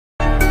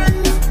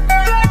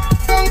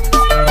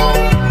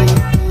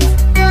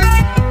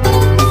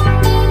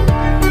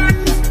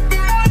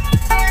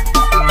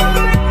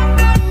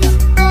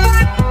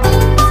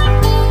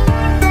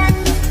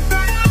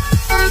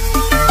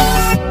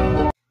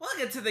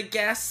the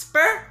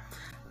Gasper.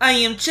 I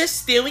am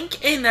just doing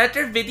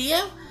another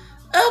video.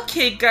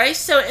 Okay guys,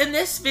 so in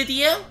this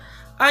video,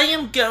 I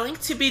am going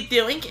to be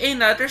doing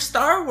another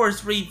Star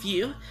Wars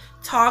review,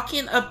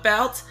 talking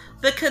about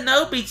the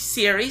Kenobi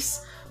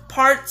series,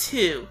 part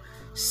 2.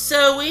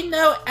 So we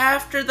know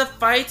after the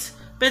fight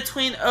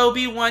between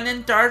Obi-Wan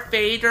and Darth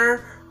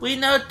Vader, we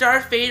know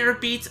Darth Vader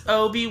beats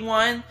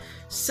Obi-Wan,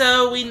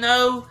 so we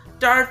know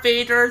Darth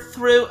Vader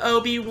threw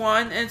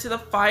Obi-Wan into the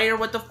fire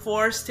with the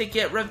Force to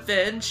get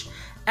revenge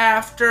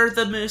after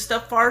the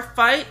Mustafar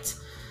fight.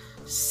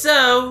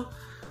 So,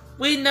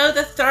 we know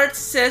the third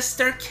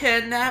sister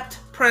kidnapped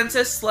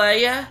Princess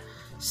Leia.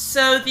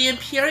 So, the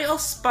Imperial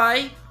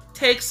spy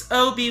takes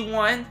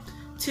Obi-Wan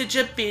to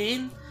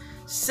Jabin.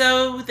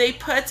 So, they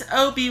put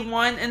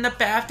Obi-Wan in the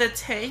Bacta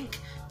tank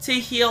to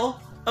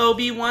heal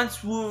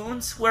Obi-Wan's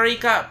wounds where he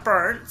got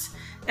burnt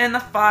in the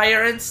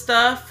fire and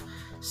stuff.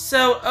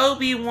 So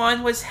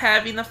Obi-Wan was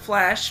having the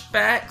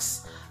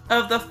flashbacks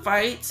of the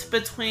fight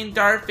between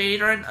Darth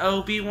Vader and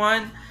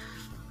Obi-Wan.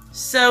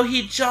 So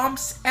he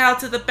jumps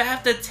out of the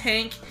Bacta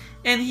tank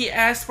and he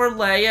asks where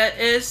Leia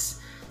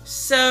is.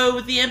 So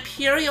the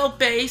Imperial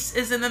base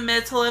is in the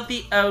middle of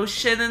the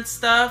ocean and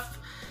stuff.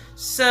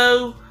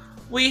 So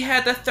we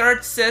had the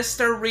third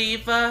sister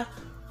Reva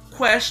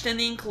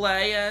questioning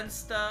Leia and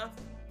stuff.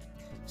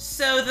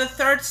 So the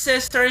third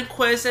sister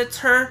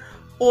Inquisitor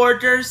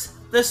orders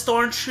the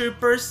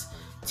stormtroopers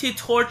to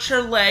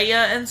torture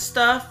Leia and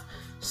stuff.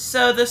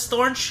 So the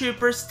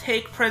stormtroopers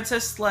take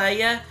Princess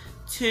Leia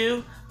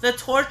to the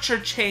torture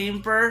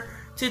chamber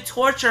to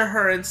torture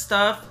her and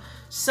stuff.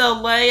 So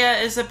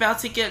Leia is about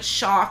to get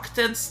shocked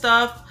and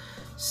stuff.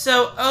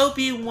 So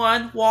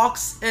Obi-Wan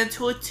walks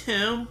into a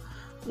tomb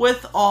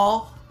with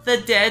all the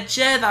dead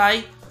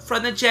Jedi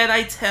from the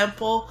Jedi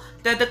Temple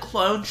that the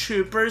clone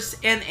troopers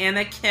and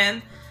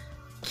Anakin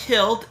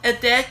killed a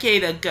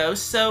decade ago.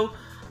 So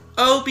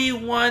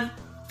Obi-Wan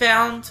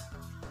found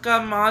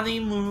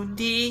Gamani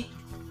Mundi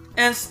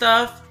and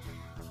stuff,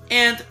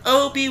 and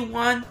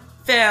Obi-Wan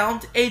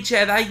found a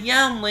Jedi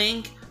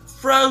youngling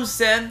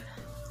frozen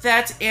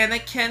that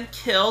Anakin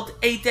killed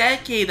a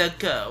decade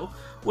ago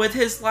with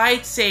his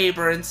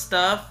lightsaber and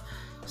stuff.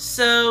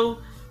 So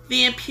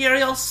the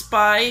Imperial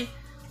spy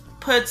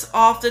puts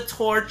off the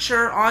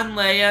torture on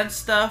Leia and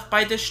stuff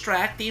by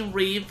distracting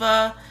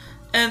Reva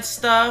and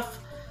stuff.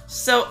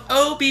 So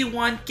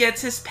Obi-Wan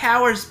gets his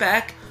powers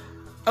back.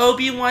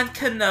 Obi-Wan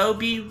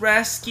Kenobi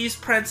rescues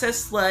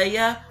Princess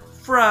Leia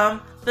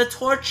from the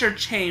torture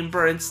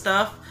chamber and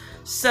stuff.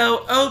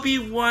 So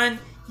Obi-Wan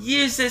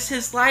uses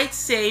his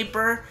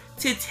lightsaber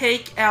to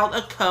take out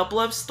a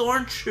couple of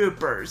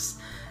stormtroopers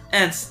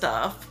and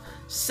stuff.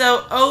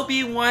 So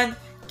Obi-Wan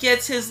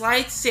gets his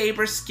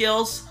lightsaber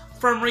skills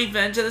from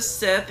Revenge of the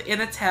Sith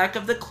and Attack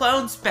of the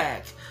Clones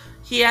back.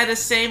 He had the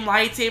same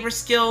lightsaber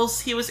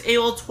skills. He was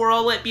able to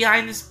twirl it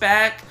behind his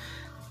back,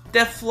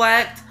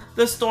 deflect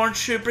the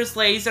stormtroopers'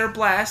 laser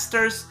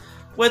blasters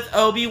with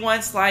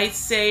Obi-Wan's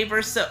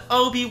lightsaber. So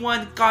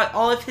Obi-Wan got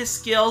all of his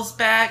skills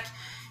back.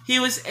 He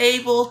was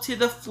able to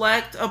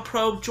deflect a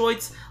probe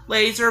droid's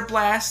laser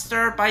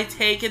blaster by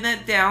taking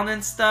it down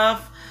and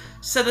stuff.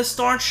 So the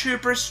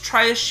stormtroopers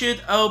try to shoot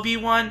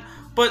Obi-Wan,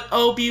 but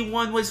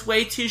Obi-Wan was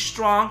way too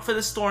strong for the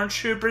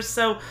stormtroopers.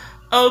 So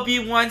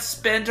Obi-Wan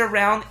spinned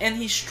around and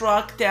he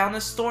struck down a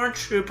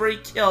stormtrooper. He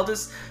killed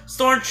his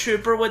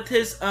stormtrooper with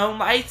his own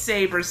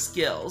lightsaber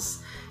skills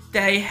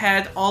they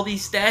had all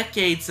these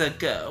decades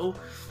ago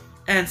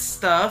and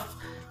stuff.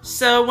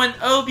 So when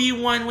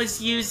Obi-Wan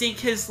was using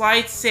his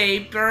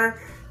lightsaber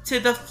to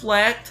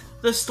deflect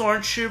the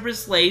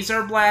stormtroopers'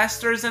 laser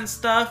blasters and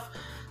stuff,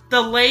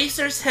 the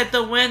lasers hit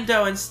the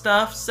window and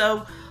stuff.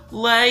 So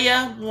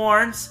Leia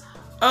warns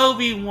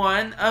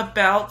Obi-Wan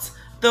about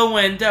the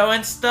window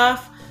and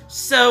stuff.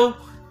 So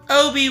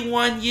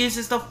Obi-Wan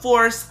uses the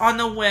Force on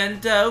the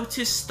window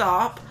to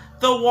stop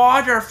the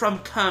water from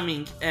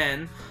coming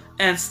in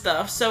and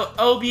stuff. So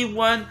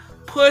Obi-Wan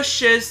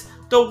pushes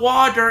the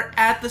water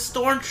at the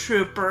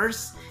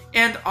stormtroopers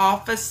and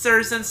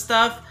officers and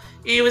stuff.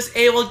 He was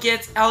able to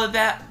get out of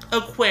that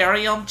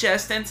aquarium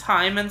just in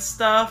time and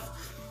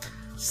stuff.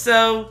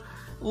 So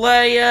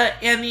Leia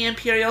and the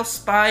Imperial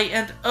spy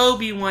and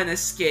Obi-Wan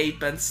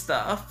escape and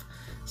stuff.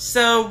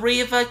 So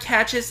Reva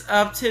catches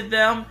up to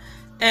them,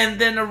 and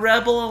then the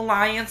Rebel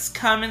Alliance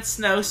come in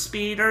snow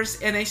speeders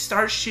and they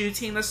start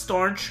shooting the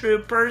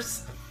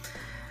stormtroopers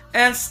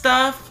and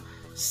stuff.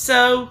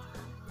 So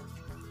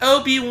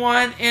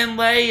Obi-Wan and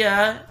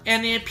Leia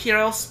and the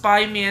Imperial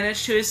spy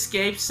manage to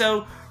escape.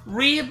 So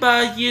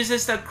Reva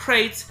uses the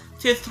crate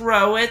to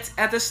throw it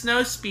at the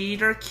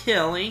snowspeeder,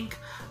 killing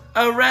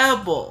a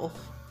rebel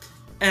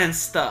and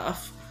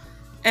stuff.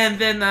 And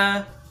then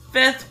the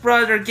fifth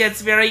brother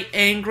gets very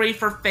angry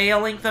for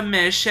failing the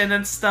mission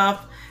and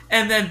stuff.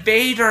 And then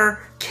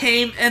Vader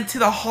came into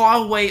the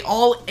hallway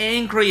all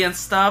angry and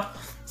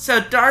stuff.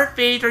 So Darth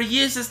Vader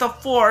uses the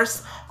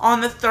Force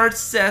on the third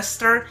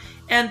sister,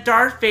 and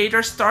Darth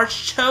Vader starts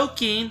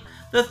choking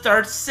the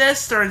third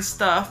sister and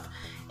stuff.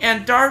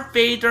 And Darth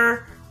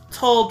Vader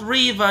told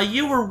Reva,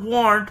 "You were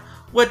warned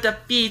what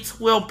defeat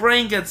will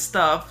bring and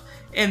stuff.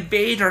 And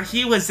Vader,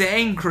 he was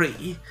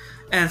angry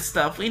and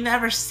stuff. We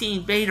never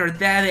seen Vader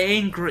that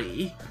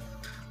angry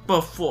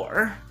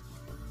before.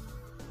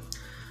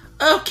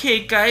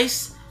 Okay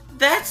guys,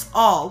 that's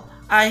all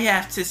I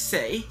have to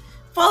say.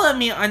 Follow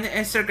me on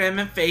Instagram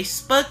and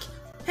Facebook.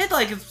 Hit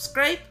like and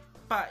subscribe.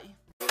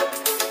 Bye.